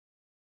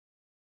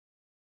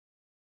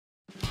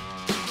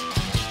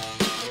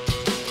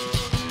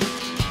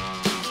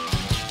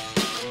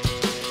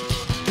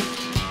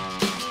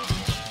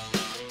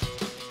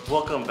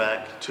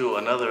back to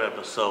another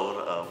episode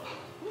of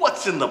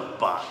What's in the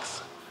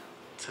Box.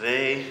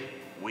 Today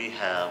we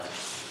have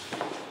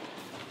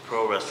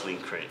pro wrestling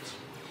crates.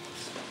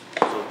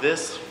 So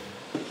this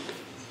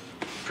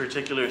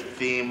particular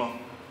theme,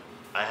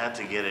 I had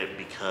to get it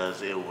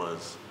because it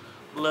was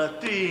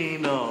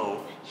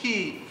Latino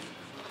Heat.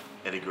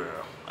 Eddie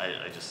Guerrero.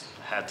 I just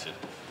had to.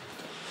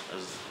 That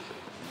was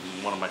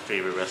one of my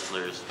favorite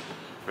wrestlers.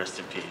 Rest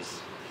in peace.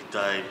 He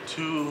died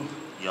too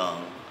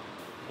young.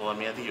 Well, I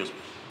mean, I think he was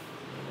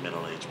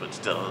middle-aged, but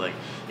still, like,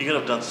 he could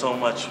have done so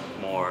much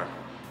more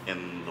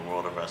in the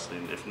world of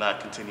wrestling. If not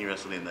continue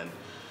wrestling, then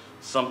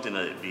something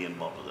to be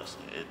involved with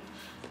wrestling.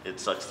 It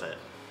sucks that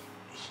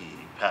he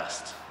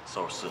passed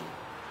so soon.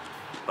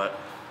 But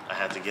I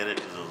had to get it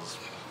because it was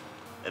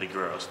Eddie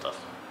Guerrero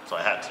stuff. So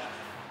I had to.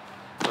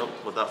 So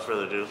without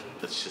further ado,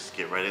 let's just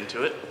get right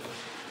into it.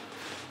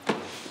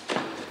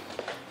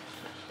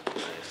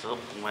 Okay, so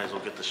we might as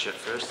well get the shirt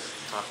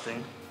first, top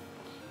thing.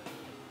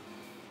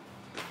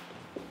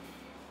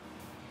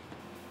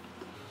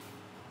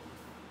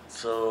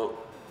 So,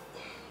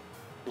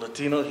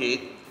 Latino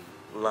Heat,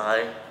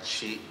 lie,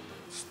 cheat,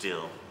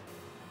 steal.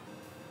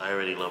 I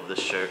already love this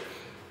shirt.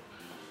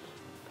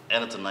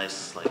 And it's a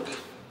nice,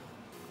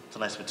 it's a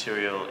nice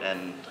material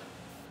and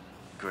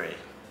gray.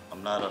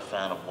 I'm not a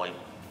fan of white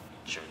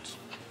shirts.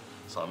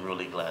 So I'm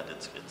really glad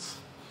it's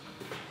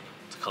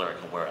a color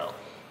I can wear out.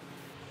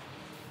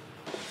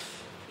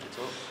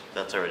 So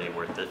that's already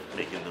worth it,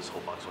 making this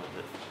whole box worth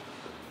it.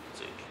 Let's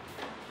see.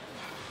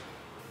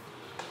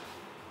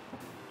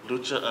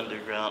 Lucha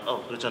Underground,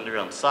 oh, Lucha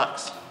Underground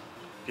socks.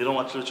 If you don't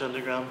watch Lucha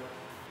Underground,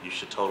 you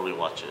should totally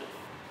watch it.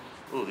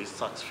 Ooh, these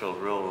socks feel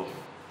real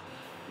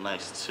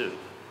nice too.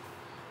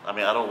 I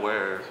mean, I don't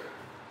wear,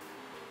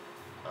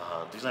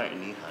 these aren't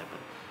knee high,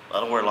 but I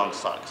don't wear long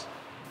socks.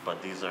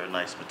 But these are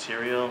nice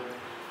material.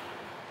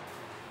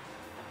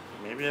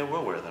 Maybe I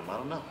will wear them, I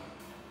don't know.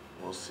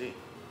 We'll see.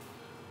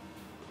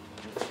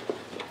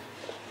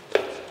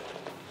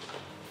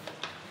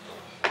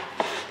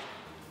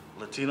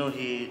 Latino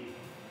Heat.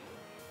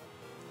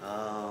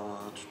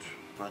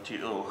 Brought to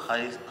you,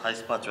 High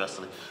Spots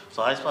Wrestling.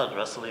 So High Spots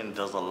Wrestling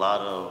does a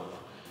lot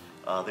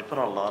of, they put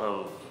out a lot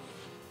of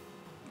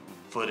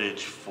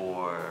footage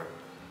for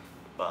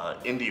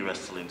indie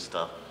wrestling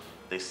stuff.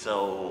 They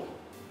sell,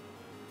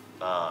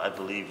 I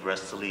believe,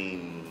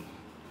 wrestling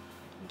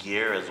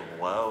gear as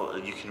well.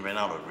 You can rent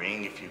out a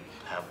ring if you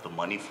have the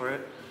money for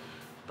it.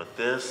 But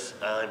this,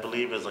 I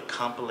believe, is a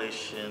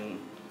compilation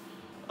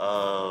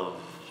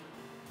of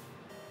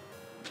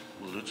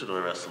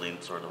luchador wrestling,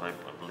 sort of, I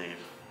believe.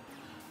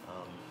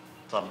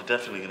 So I'm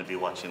definitely going to be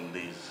watching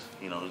these.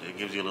 You know, it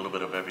gives you a little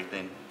bit of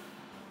everything.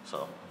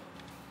 So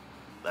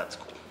that's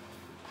cool.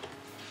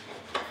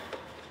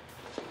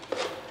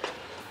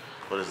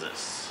 What is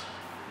this?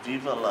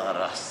 Viva la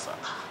Raza.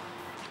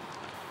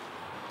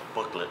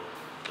 Booklet.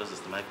 What is this,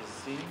 the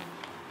magazine?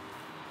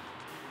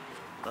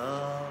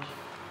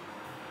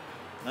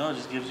 No, it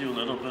just gives you a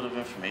little bit of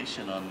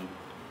information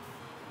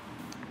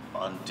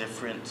on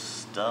different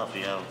stuff.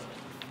 You have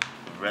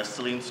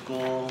wrestling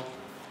school.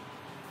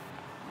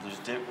 There's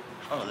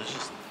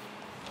just,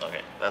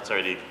 okay, that's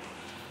already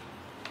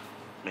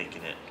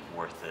making it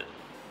worth it.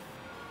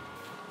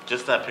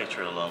 Just that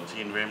picture alone.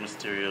 Seeing Rey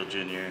Mysterio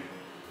Jr.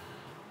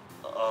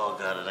 Oh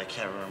god, I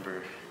can't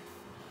remember.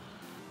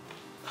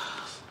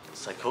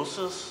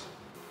 Psychosis?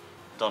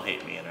 Don't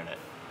hate me, internet.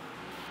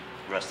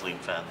 Wrestling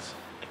fans.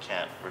 I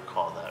can't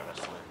recall that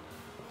wrestler.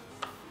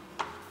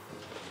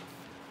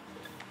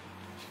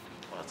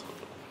 Well, that's a little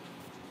bit.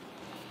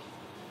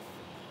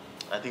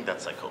 I think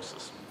that's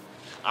Psychosis.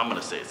 I'm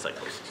gonna say it's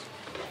Psychosis.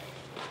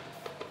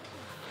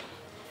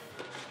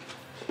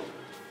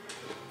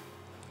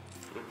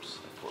 Oops,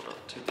 I pulled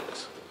out two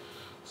things.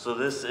 So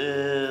this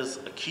is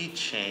a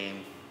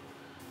keychain,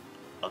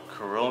 a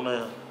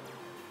Corona.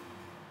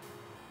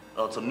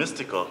 Oh, it's a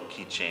Mystico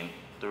keychain.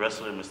 The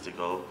wrestler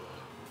Mystico,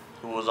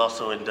 who was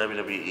also in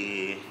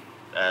WWE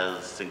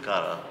as Sin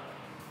Cara,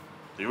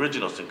 the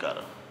original Sin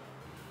Cara.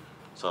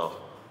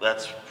 So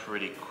that's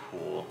pretty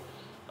cool.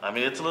 I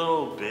mean, it's a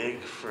little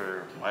big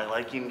for my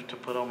liking to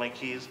put on my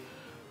keys,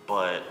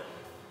 but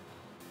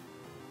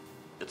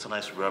it's a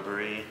nice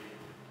rubbery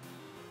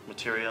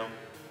material.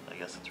 I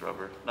guess it's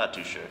rubber, not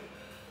too sure,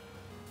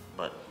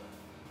 but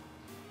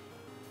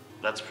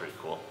that's pretty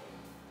cool.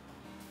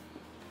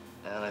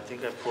 And I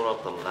think I pulled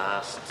out the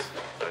last,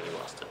 I already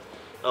lost it.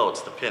 Oh,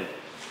 it's the pin.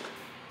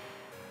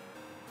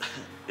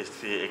 It's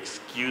the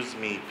excuse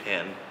me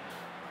pin,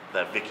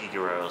 that Vickie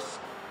Guerrero's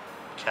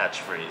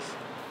catchphrase.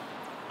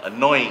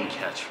 Annoying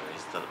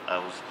catchphrase that I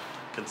was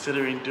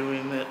considering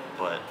doing it,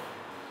 but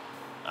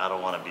I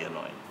don't want to be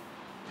annoying.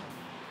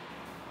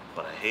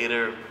 But I hate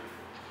her.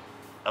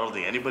 I don't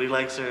think anybody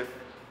likes her,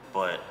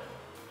 but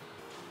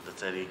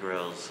that's Eddie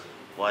Guerrero's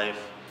wife,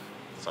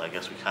 so I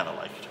guess we kind of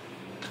like her.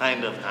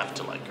 Kind of have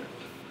to like her.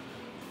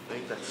 I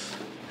think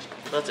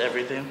that's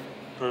everything.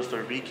 First, a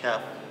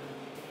recap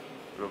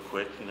real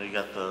quick. You know, you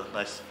got the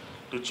nice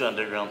Lucha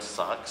Underground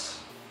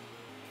socks,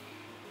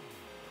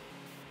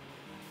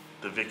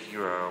 the Vickie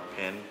Guerrero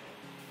pin,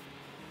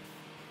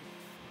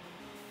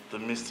 the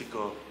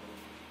Mystical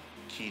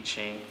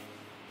keychain,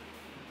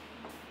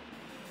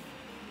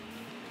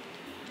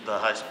 the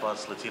High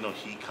Spots Latino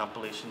Heat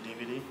compilation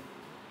DVD.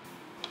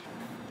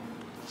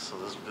 So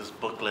this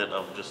booklet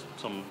of just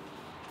some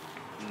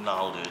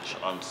knowledge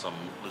on some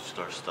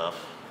luchador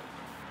stuff.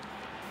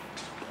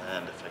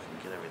 And if I can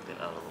get everything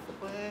out of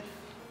the way.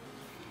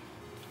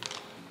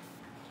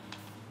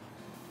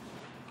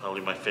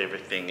 Probably my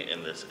favorite thing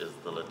in this is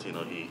the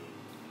Latino Heat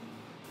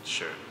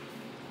shirt.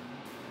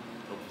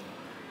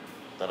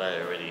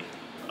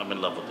 I'm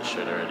in love with this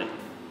shirt already.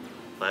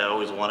 I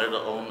always wanted to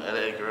own an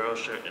Eddie Guerrero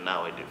shirt, and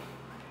now I do.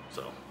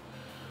 So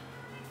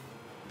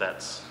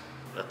that's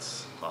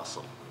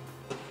awesome.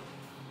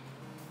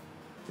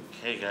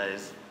 Okay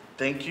guys,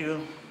 thank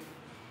you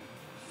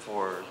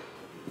for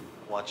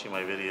watching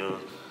my videos.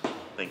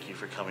 Thank you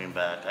for coming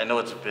back. I know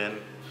it's been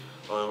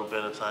a little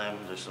bit of time.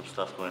 There's some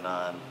stuff going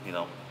on, you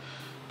know,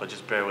 but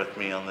just bear with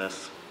me on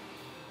this.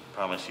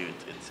 Promise you,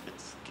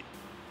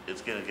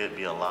 it's gonna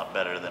be a lot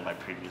better than my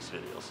previous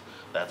videos.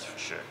 That's for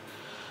sure.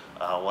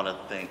 I want to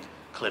thank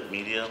Clip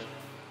Media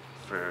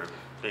for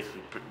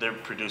basically they're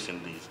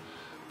producing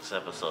this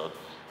episode,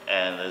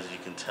 and as you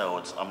can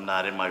tell, I'm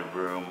not in my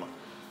room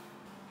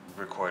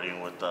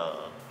recording with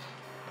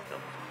like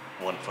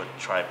a 1-foot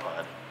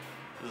tripod.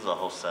 This is a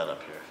whole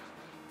setup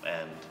here,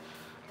 and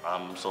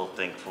I'm so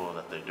thankful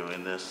that they're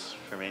doing this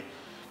for me.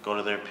 Go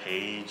to their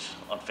page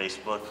on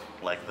Facebook,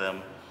 like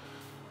them.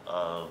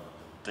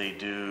 They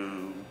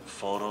do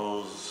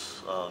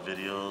photos,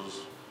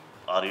 videos,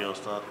 audio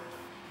stuff.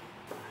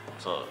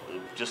 So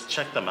just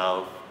check them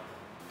out.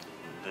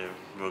 They're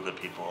real good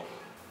people.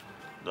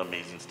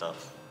 Amazing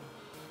stuff.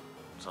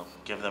 So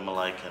give them a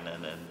like,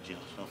 and you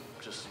know,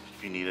 just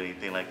if you need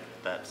anything like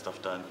that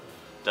stuff done,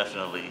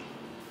 definitely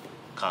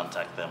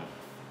contact them.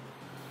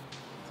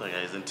 So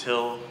guys,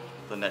 until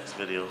the next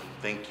video,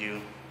 thank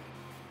you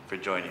for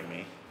joining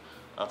me.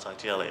 I'll talk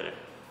to y'all later.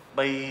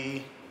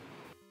 Bye.